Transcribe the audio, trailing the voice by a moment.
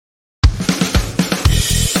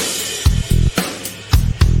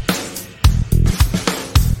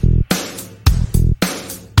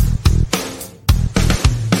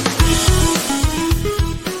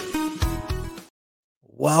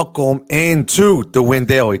Welcome into the Win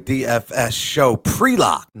Daily DFS show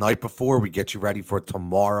pre-lock night before we get you ready for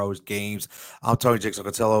tomorrow's games. I'm Tony Jigsaw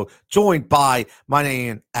Cotillo, joined by my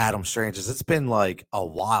name Adam Stranges. It's been like a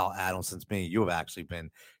while, Adam, since me and you have actually been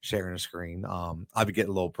sharing a screen. I've been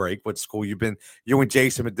getting a little break with school. You and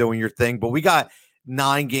Jason been doing your thing, but we got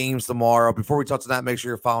 9 games tomorrow. Before we touch on that, make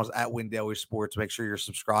sure you're following us at Win Daily Sports. Make sure you're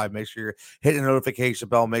subscribed. Make sure you're hitting the notification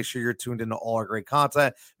bell. Make sure you're tuned into all our great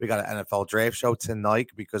content. We got an NFL draft show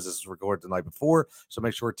tonight because this is recorded the night before. So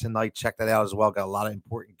make sure tonight, check that out as well. Got a lot of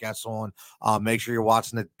important guests on. Make sure you're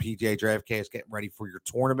watching the PGA Draft Case, getting ready for your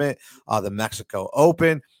tournament, the Mexico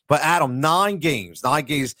Open. But Adam, 9 games.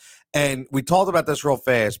 And we talked about this real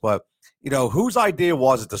fast, but whose idea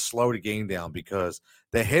was it to slow the game down? Because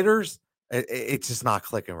the hitters, it's just not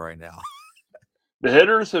clicking right now. The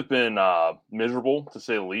hitters have been miserable, to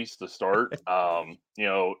say the least, to start.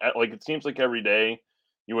 It seems like every day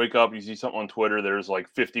you wake up, you see something on Twitter, there's like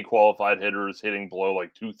 50 qualified hitters hitting below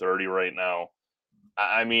like 230 right now.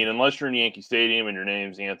 I mean, unless you're in Yankee Stadium and your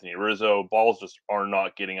name's Anthony Rizzo, balls just are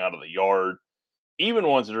not getting out of the yard. Even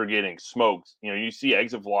ones that are getting smoked, you see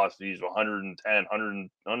exit velocities of 110, 100,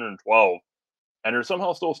 112, and they're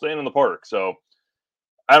somehow still staying in the park. So,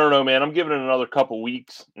 I don't know, man. I'm giving it another couple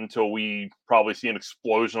weeks until we probably see an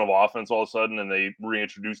explosion of offense all of a sudden and they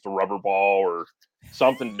reintroduce the rubber ball or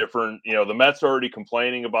something different. The Mets are already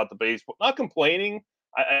complaining about the baseball. Not complaining.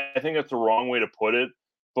 I think that's the wrong way to put it.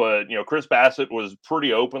 But, Chris Bassett was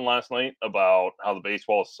pretty open last night about how the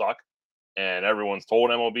baseballs suck. And everyone's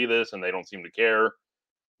told MLB this and they don't seem to care.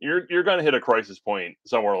 You're going to hit a crisis point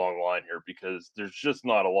somewhere along the line here because there's just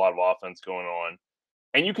not a lot of offense going on.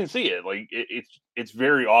 And you can see it. Like it's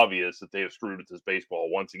very obvious that they have screwed with this baseball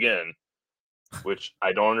once again, which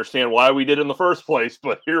I don't understand why we did in the first place.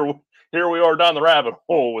 But here we are down the rabbit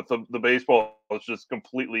hole with the baseball. It's just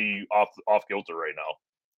completely off kilter right now.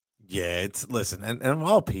 Yeah, and of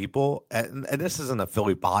all people, and this isn't a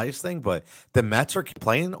Philly bias thing, but the Mets are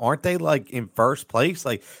complaining, aren't they? Like in first place,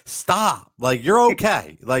 like stop, like you're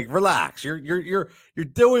okay, like relax, you're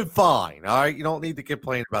doing fine, all right. You don't need to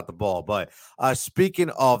complain about the ball. But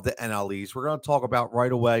speaking of the NLEs, we're going to talk about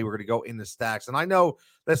right away. We're going to go in the stacks, and I know,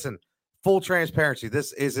 listen. Full transparency,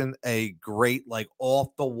 this isn't a great like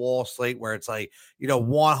off the wall slate where it's like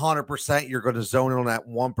 100% you're going to zone in on that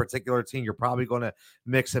one particular team. You're probably going to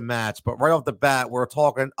mix and match, but right off the bat, we're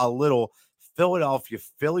talking a little Philadelphia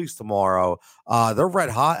Phillies tomorrow. They're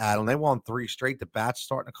red hot, Adam. They won 3 straight. The bat's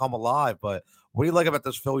starting to come alive. But what do you like about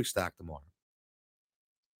this Philly stack tomorrow?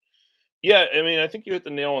 Yeah, I mean, I think you hit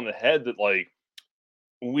the nail on the head that like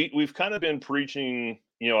we've kind of been preaching.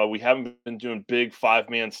 We haven't been doing big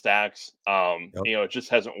 5-man stacks. Yep. It just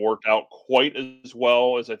hasn't worked out quite as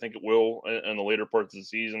well as I think it will in the later parts of the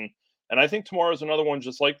season. And I think tomorrow's another one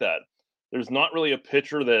just like that. There's not really a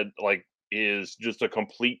pitcher that like is just a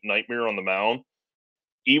complete nightmare on the mound.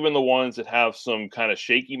 Even the ones that have some kind of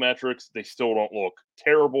shaky metrics, they still don't look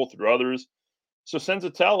terrible through others. So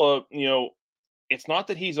Senzatella, it's not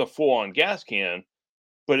that he's a full-on gas can,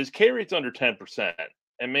 but his K rate's under 10%.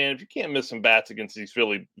 And man, if you can't miss some bats against these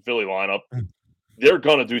Philly lineup, they're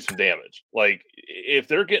gonna do some damage. Like if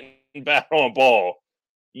they're getting bat on ball,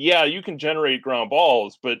 yeah, you can generate ground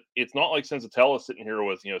balls, but it's not like Senzatella sitting here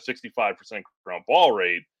with 65% ground ball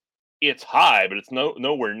rate. It's high, but it's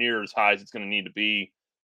nowhere near as high as it's going to need to be.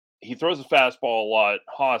 He throws a fastball a lot.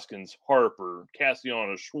 Hoskins, Harper,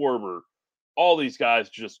 Castellanos, Schwarber, all these guys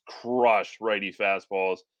just crush righty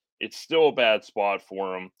fastballs. It's still a bad spot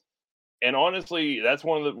for him. And honestly, that's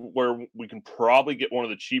one of the where we can probably get one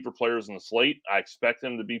of the cheaper players in the slate. I expect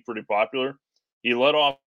him to be pretty popular. He led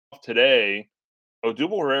off today.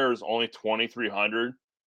 Odubel Herrera is only 2,300.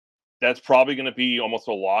 That's probably going to be almost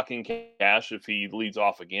a lock in cash if he leads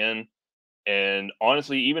off again. And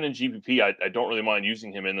honestly, even in GPP, I don't really mind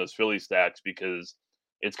using him in those Philly stacks because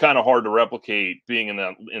it's kind of hard to replicate being in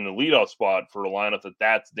the leadoff spot for a lineup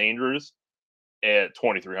that's dangerous at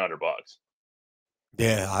 $2,300.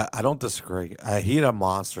 Yeah, I don't disagree. He had a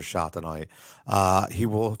monster shot tonight. He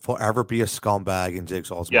will forever be a scumbag in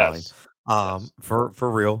Jigsaw's mind. Yes. For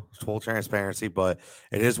real, full transparency, but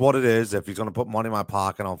it is what it is. If he's going to put money in my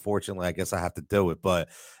pocket, unfortunately, I guess I have to do it. But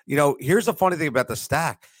here's the funny thing about the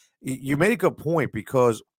stack. You made a good point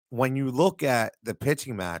because when you look at the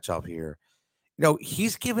pitching matchup here,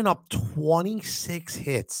 he's given up 26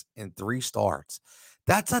 hits in 3 starts.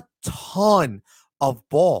 That's a ton of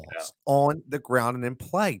balls on the ground and in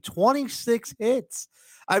play. 26 hits.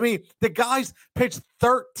 I mean, the guy's pitched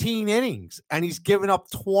 13 innings and he's given up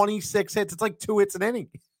 26 hits. It's like 2 hits an inning.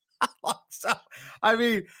 So, I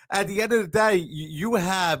mean, at the end of the day, you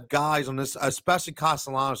have guys on this, especially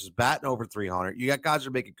Castellanos is batting over 300. You got guys that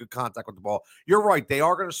are making good contact with the ball. You're right; they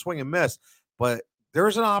are going to swing and miss, but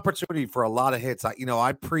there's an opportunity for a lot of hits.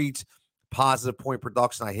 I preach positive point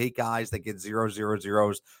production. I hate guys that get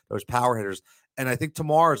 0-0-0s, those power hitters. And I think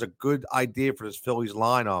tomorrow is a good idea for this Phillies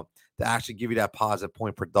lineup to actually give you that positive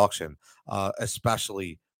point production,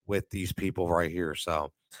 especially with these people right here.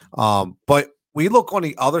 So, but we look on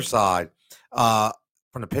the other side uh,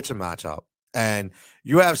 from the pitching matchup, and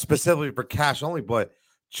you have specifically for cash only, but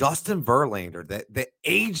Justin Verlander, the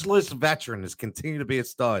ageless veteran, has continued to be a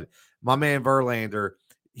stud. My man Verlander,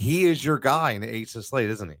 he is your guy in the ageless slate,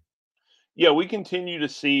 isn't he? Yeah, we continue to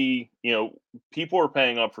see, people are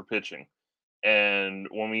paying up for pitching. And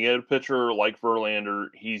when we get a pitcher like Verlander,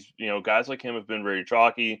 guys like him have been very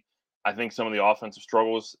chalky. I think some of the offensive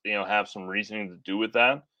struggles, have some reasoning to do with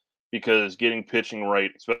that because getting pitching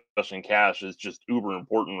right, especially in cash, is just uber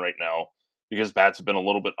important right now because bats have been a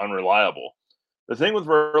little bit unreliable. The thing with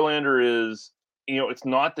Verlander is, it's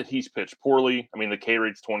not that he's pitched poorly. I mean, the K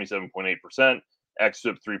rate's 27.8%,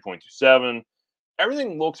 xFIP 3.27.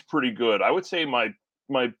 Everything looks pretty good. I would say my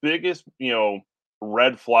biggest,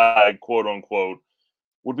 red flag, quote unquote,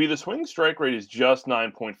 would be the swing strike rate is just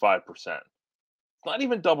 9.5%. Not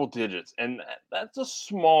even double digits. And that's a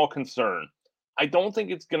small concern. I don't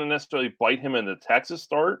think it's going to necessarily bite him in the Texas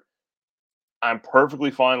start. I'm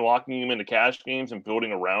perfectly fine locking him into cash games and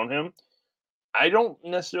building around him. I don't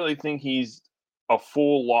necessarily think he's a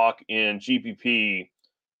full lock in GPP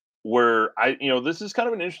where this is kind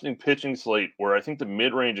of an interesting pitching slate where I think the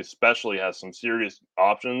mid range especially has some serious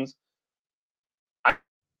options.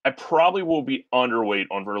 I I probably will be underweight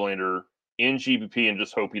on Verlander in GPP and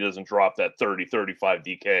just hope he doesn't drop that 30-35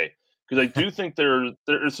 DK because I do think there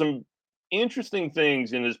are some interesting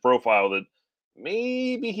things in his profile that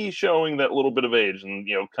maybe he's showing that little bit of age and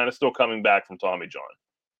kind of still coming back from Tommy John.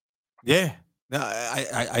 Yeah. No,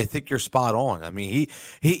 I think you're spot on. I mean,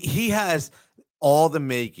 he has all the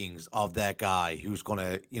makings of that guy who's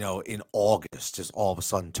gonna, in August, just all of a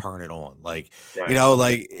sudden turn it on. Like,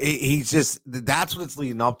 Right. he's just that's what it's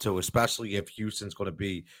leading up to, especially if Houston's gonna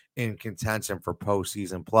be in contention for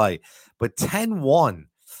postseason play. But 10-1,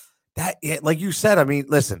 like you said, I mean,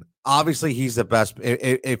 listen, obviously he's the best.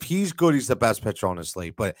 If he's good, he's the best pitcher on the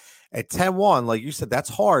slate. But at 10-1, like you said, that's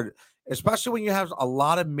hard, especially when you have a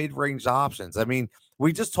lot of mid-range options. I mean,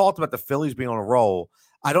 we just talked about the Phillies being on a roll.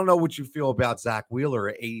 I don't know what you feel about Zach Wheeler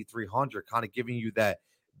at 8,300, kind of giving you that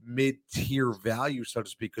mid-tier value, so to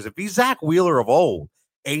speak. Because if he's Zach Wheeler of old,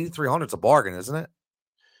 8,300 is a bargain, isn't it?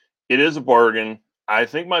 It is a bargain. I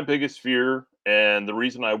think my biggest fear and the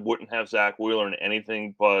reason I wouldn't have Zach Wheeler in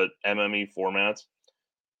anything but MME formats,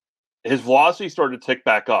 his velocity started to tick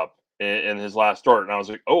back up in his last start. And I was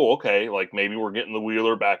like, oh, okay, like maybe we're getting the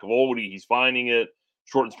Wheeler back of old. He's finding it,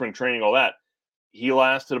 short in spring training, all that. He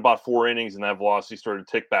lasted about 4 innings and that velocity started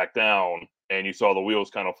to tick back down. And you saw the wheels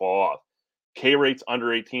kind of fall off. K rate's under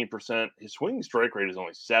 18%. His swinging strike rate is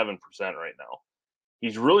only 7% right now.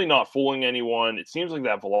 He's really not fooling anyone. It seems like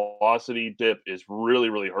that velocity dip is really,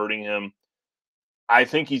 really hurting him. I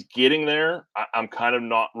think he's getting there. I'm kind of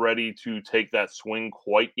not ready to take that swing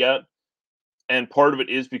quite yet. And part of it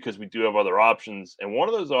is because we do have other options. And one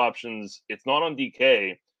of those options, it's not on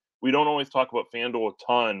DK. We don't always talk about FanDuel a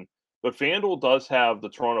ton, but FanDuel does have the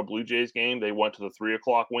Toronto Blue Jays game. They went to the 3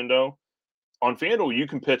 o'clock window. On FanDuel, you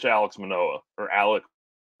can pitch Alek Manoah,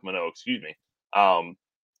 excuse me.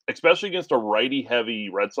 Especially against a righty-heavy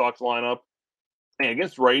Red Sox lineup. And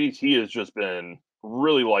against righties, he has just been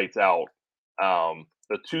really lights out.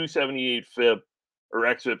 The 278 FIP, or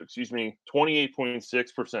XFIP, excuse me,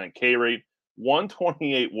 28.6% K rate,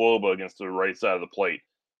 128 WOBA against the right side of the plate.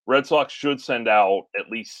 Red Sox should send out at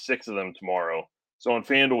least 6 of them tomorrow. So on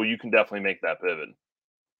FanDuel, you can definitely make that pivot.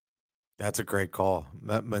 That's a great call.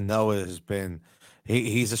 Manoa has been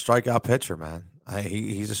he's a strikeout pitcher, man.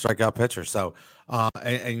 He's a strikeout pitcher. So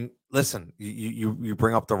and listen, you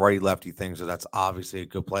bring up the righty lefty thing, so that's obviously a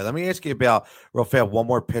good play. Let me ask you about real fast one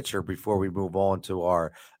more pitcher before we move on to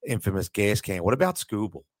our infamous gas can. What about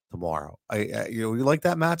Scooble tomorrow? You like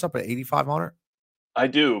that matchup at 8,500? I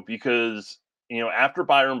do because, after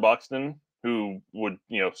Byron Buxton, who would,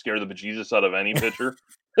 scare the bejesus out of any pitcher,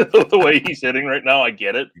 the way he's hitting right now, I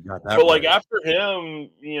get it. You got that But like right. after him,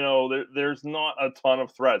 there's not a ton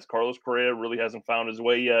of threats. Carlos Correa really hasn't found his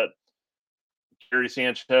way yet. Gary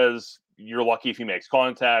Sanchez, you're lucky if he makes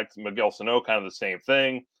contact. Miguel Sano, kind of the same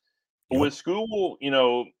thing. But Yep. with School,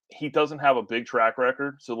 he doesn't have a big track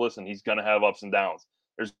record. So listen, he's going to have ups and downs.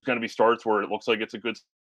 There's going to be starts where it looks like it's a good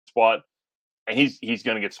spot, and he's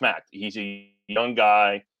going to get smacked. He's a young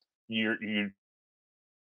guy. you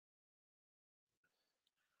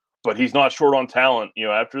but he's not short on talent.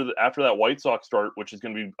 After that White Sox start, which is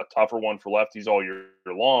going to be a tougher one for lefties all year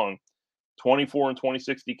long, 24 and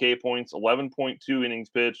 26 DK points, 11.2 innings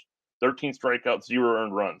pitched, 13 strikeouts, 0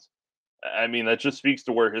 earned runs. I mean, that just speaks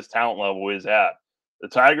to where his talent level is at. The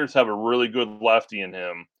Tigers have a really good lefty in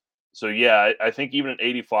him. So, yeah, I think even at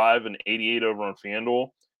 85 and 88 over on FanDuel,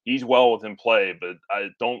 he's well within play, but I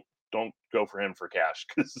don't go for him for cash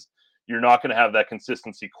because you're not going to have that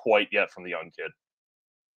consistency quite yet from the young kid.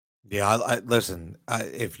 Yeah, listen.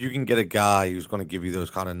 If you can get a guy who's going to give you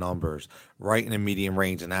those kind of numbers right in the medium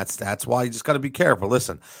range, and that's why you just got to be careful.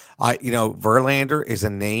 Listen, Verlander is a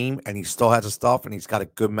name, and he still has the stuff, and he's got a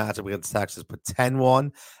good matchup against Texas. But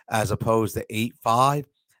 10-1 as opposed to 8-5,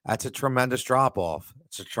 that's a tremendous drop off.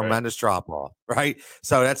 It's a tremendous drop off, right?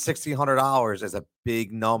 So that's $1,600 is a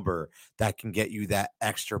big number that can get you that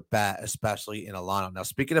extra bat, especially in a lineup. Now,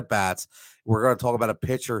 speaking of bats, we're going to talk about a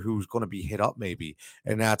pitcher who's going to be hit up maybe,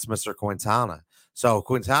 and that's Mr. Quintana. So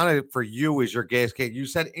Quintana for you is your gas can. You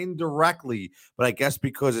said indirectly, but I guess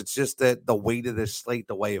because it's just that the weight of this slate,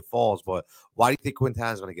 the way it falls. But why do you think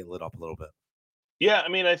Quintana is going to get lit up a little bit? Yeah, I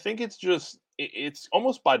mean, I think it's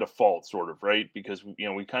almost by default, sort of, right? Because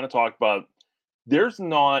we kind of talked about there's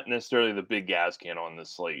not necessarily the big gas can on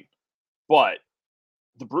this slate, but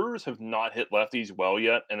the Brewers have not hit lefties well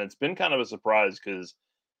yet, and it's been kind of a surprise because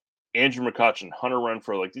Andrew McCutchen, Hunter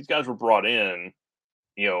Renfroe, like these guys were brought in,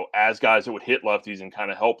 as guys that would hit lefties and kind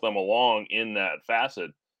of help them along in that facet.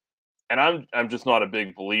 And I'm just not a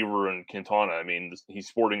big believer in Quintana. I mean, he's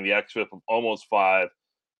sporting the xFIP of almost 5.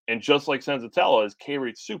 And just like Senzatella, his K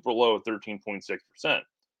rate's super low at 13.6%.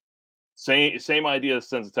 Same idea as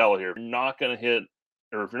Senzatella here. If you're not going to hit,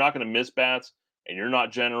 or if you're not going to miss bats, and you're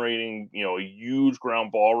not generating, a huge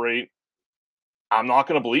ground ball rate, I'm not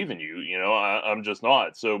going to believe in you. I'm just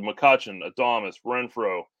not. So McCutchen, Adames,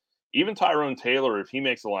 Renfroe, even Tyrone Taylor, if he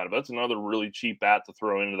makes the lineup, that's another really cheap bat to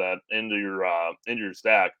throw into your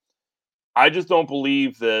stack. I just don't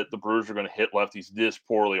believe that the Brewers are going to hit lefties this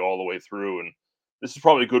poorly all the way through, and this is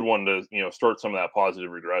probably a good one to start some of that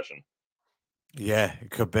positive regression. Yeah,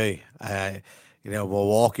 it could be.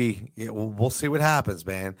 Milwaukee. Yeah, we'll see what happens,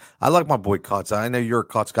 man. I like my boy Cuts. I know you're a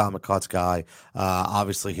Cuts guy. I'm a Cuts guy.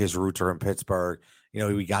 Obviously, his roots are in Pittsburgh.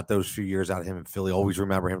 We got those few years out of him in Philly. Always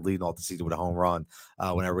remember him leading off the season with a home run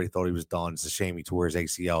when everybody thought he was done. It's a shame he tore his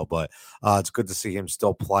ACL, but it's good to see him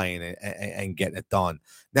still playing and getting it done.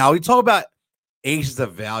 Now, we talk about aces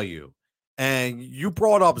of value, and you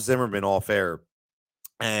brought up Zimmerman off air,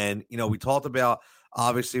 and we talked about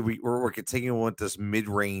obviously we're continuing with this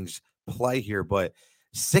mid-range play here, but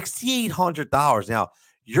 $6,800. Now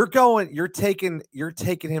you're taking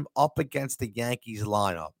him up against the Yankees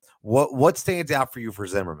lineup. What stands out for you for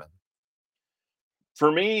Zimmerman?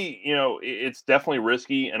 For me, it's definitely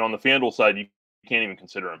risky, and on the FanDuel side, you can't even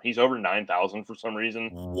consider him. He's over 9,000 for some reason.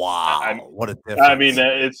 Wow, what a difference! I mean,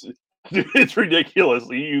 it's ridiculous.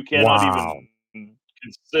 You cannot even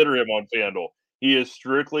consider him on FanDuel. He is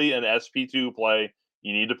strictly an SP2 play.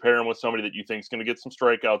 You need to pair him with somebody that you think is going to get some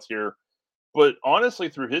strikeouts here. But honestly,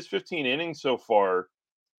 through his 15 innings so far,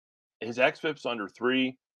 his xFIP's under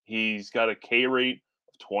 3. He's got a K rate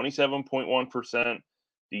of 27.1%.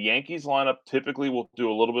 The Yankees lineup typically will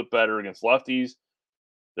do a little bit better against lefties.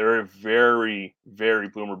 They're a very, very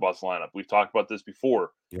boomer bust lineup. We've talked about this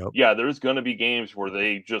before. Yep. Yeah, there's going to be games where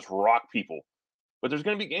they just rock people, but there's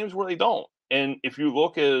going to be games where they don't. And if you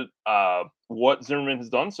look at what Zimmerman has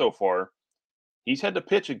done so far, he's had to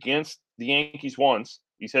pitch against the Yankees once.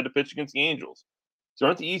 He's had to pitch against the Angels. These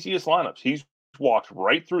aren't the easiest lineups. He's walked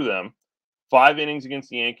right through them. 5 innings against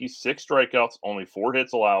the Yankees, 6 strikeouts, only 4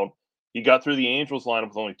 hits allowed. He got through the Angels lineup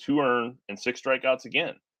with only 2 earned and 6 strikeouts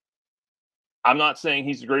again. I'm not saying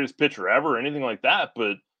he's the greatest pitcher ever or anything like that,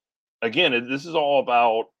 but again, this is all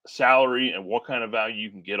about salary and what kind of value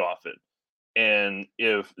you can get off it. And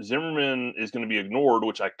if Zimmerman is going to be ignored,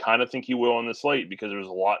 which I kind of think he will on this slate because there's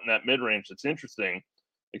a lot in that mid-range that's interesting,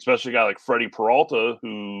 especially a guy like Freddie Peralta,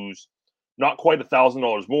 who's not quite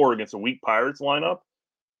 $1,000 more against a weak Pirates lineup,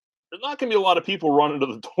 there's not going to be a lot of people running to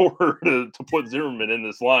the door to put Zimmerman in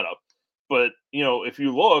this lineup. But, if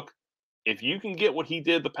you look, if you can get what he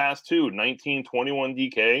did the past 2, 19, 21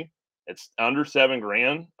 DK, it's under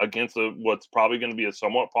 $7,000 against what's probably going to be a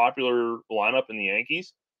somewhat popular lineup in the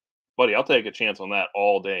Yankees. Buddy, I'll take a chance on that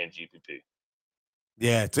all day in GPP.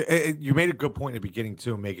 Yeah, you made a good point in the beginning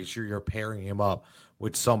too, making sure you're pairing him up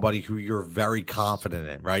with somebody who you're very confident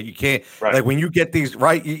in, right? You can't like when you get these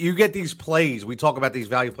right, you get these plays. We talk about these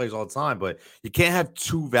value plays all the time, but you can't have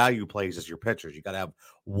 2 value plays as your pitchers. You got to have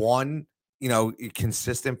one,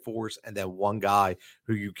 consistent force, and then one guy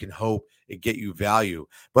who you can hope it get you value.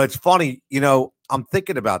 But it's funny, I'm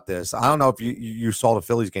thinking about this. I don't know if you saw the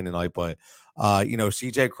Phillies game tonight, but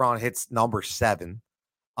CJ Cron hits number 7.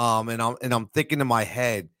 And I'm thinking in my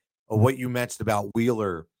head of what you mentioned about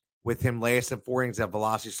Wheeler with him lasting 4 innings, that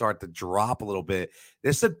velocity started to drop a little bit.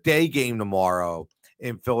 This is a day game tomorrow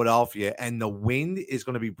in Philadelphia, and the wind is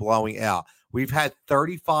going to be blowing out. We've had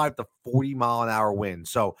 35 to 40 mile an hour wind.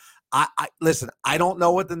 So I listen, I don't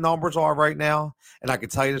know what the numbers are right now. And I can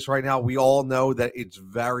tell you this right now. We all know that it's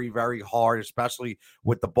very, very hard, especially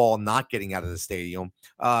with the ball not getting out of the stadium,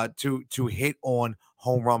 to hit on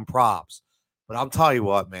home run props. But I'll tell you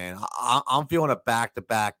what, man, I'm feeling a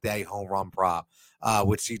back-to-back day home run prop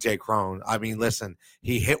with CJ Cron. I mean, listen,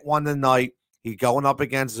 he hit one tonight. He going up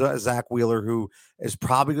against Zach Wheeler, who is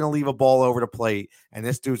probably going to leave a ball over the plate, and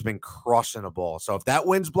this dude's been crushing the ball. So if that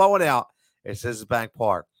wind's blowing out, it's Citizens Bank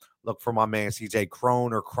Park. Look for my man CJ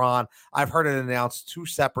Cron or Cron. I've heard it announced 2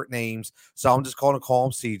 separate names, so I'm just going to call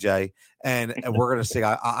him CJ, and we're going to see.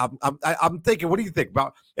 I'm thinking, what do you think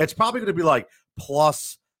about? It's probably going to be like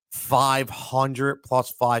plus 500,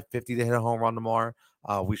 plus 550 to hit a home run tomorrow.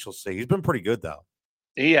 We shall see. He's been pretty good though.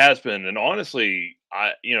 He has been, and honestly,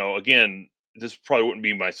 again, this probably wouldn't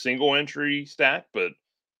be my single entry stack, but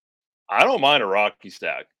I don't mind a Rocky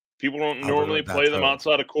stack. People don't normally play them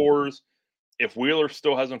outside of cores. If Wheeler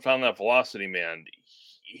still hasn't found that velocity, man,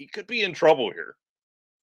 he could be in trouble here.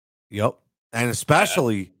 Yep, and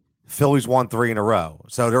especially Phillies won 3 in a row,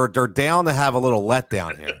 so they're down to have a little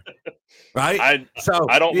letdown here, right?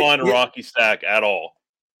 I don't mind a Rocky stack at all.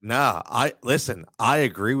 Nah, I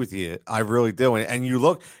agree with you. I really do. And you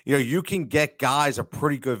look, you can get guys a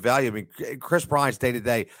pretty good value. I mean, Chris Bryant's day to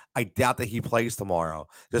day, I doubt that he plays tomorrow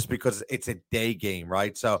just because it's a day game,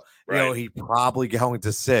 right? So, he's probably going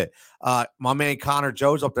to sit. My man Connor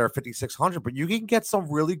Joe's up there at 5,600, but you can get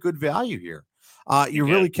some really good value here. You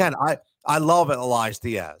really can. I love Elias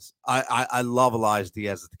Diaz. I love Elias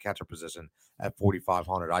Diaz at the catcher position at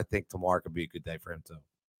 4,500. I think tomorrow could be a good day for him too.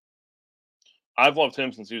 I've loved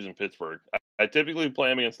him since he was in Pittsburgh. I typically play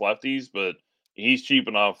him against lefties, but he's cheap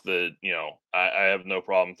enough that, I have no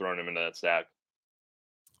problem throwing him into that stack.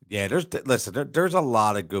 Yeah, there's a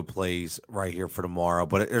lot of good plays right here for tomorrow,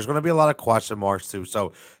 but there's going to be a lot of question marks too.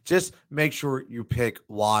 So just make sure you pick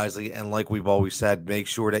wisely. And like we've always said, make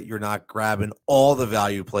sure that you're not grabbing all the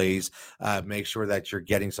value plays. Make sure that you're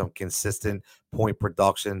getting some consistent point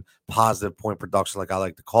production, positive point production, like I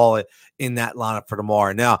like to call it, in that lineup for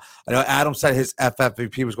tomorrow. Now, I know Adam said his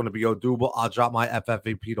FFVP was going to be Odubel. I'll drop my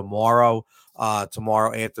FFVP tomorrow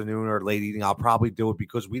afternoon or late evening. I'll probably do it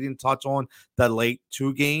because we didn't touch on the late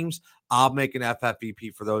 2 games. I'll make an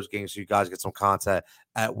FFVP for those games so you guys get some content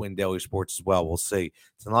at Win Daily Sports as well. We'll see.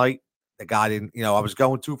 Tonight, the guy didn't, I was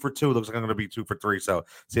going 2 for 2. Looks like I'm going to be 2 for 3. So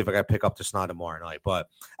see if I can pick up the snide tomorrow night. But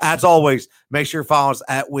as always, make sure you follow us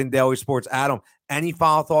at Win Daily Sports. Adam, any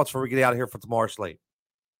final thoughts before we get out of here for tomorrow's slate?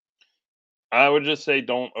 I would just say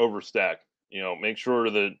don't overstack. Make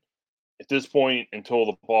sure that at this point, until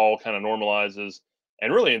the ball kind of normalizes,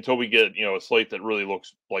 and really until we get, a slate that really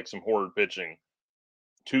looks like some horrid pitching,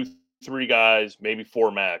 2, 3 guys, maybe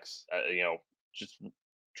 4 max, just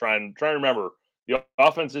try and remember the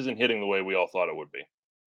offense isn't hitting the way we all thought it would be.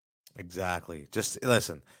 Exactly. Just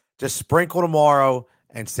sprinkle tomorrow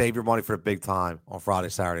and save your money for the big time on Friday,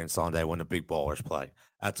 Saturday, and Sunday when the big ballers play.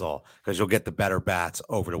 That's all, because you'll get the better bats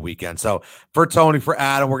over the weekend. So for Tony, for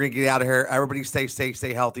Adam, we're going to get out of here. Everybody stay safe,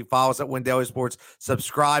 stay healthy. Follow us at Win Daily Sports.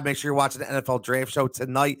 Subscribe. Make sure you're watching the NFL Draft Show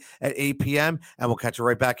tonight at 8 p.m. And we'll catch you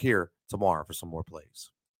right back here tomorrow for some more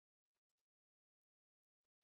plays.